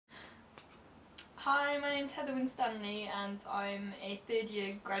Hi, my name's Heather Winstanley and I'm a third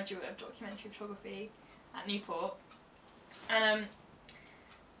year graduate of documentary photography at Newport. And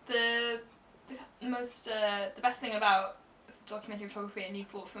the best thing about documentary photography at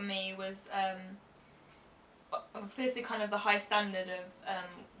Newport for me was firstly kind of the high standard of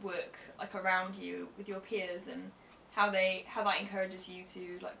work like around you with your peers and how that encourages you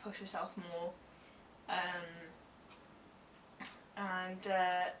to like push yourself more.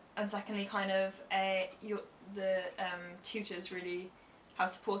 And secondly, kind of the tutors really, how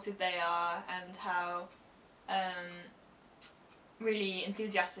supportive they are and how really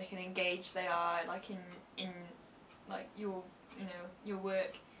enthusiastic and engaged they are like in like your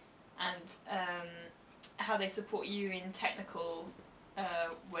work, and how they support you in technical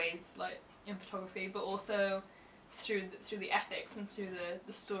ways like in photography, but also through the ethics and through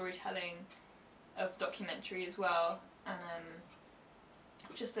the storytelling of documentary as well. And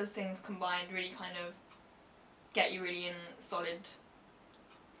just those things combined really kind of get you really in a solid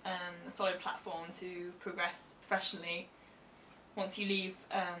platform to progress professionally once you leave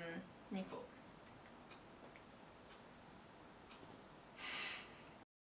Newport.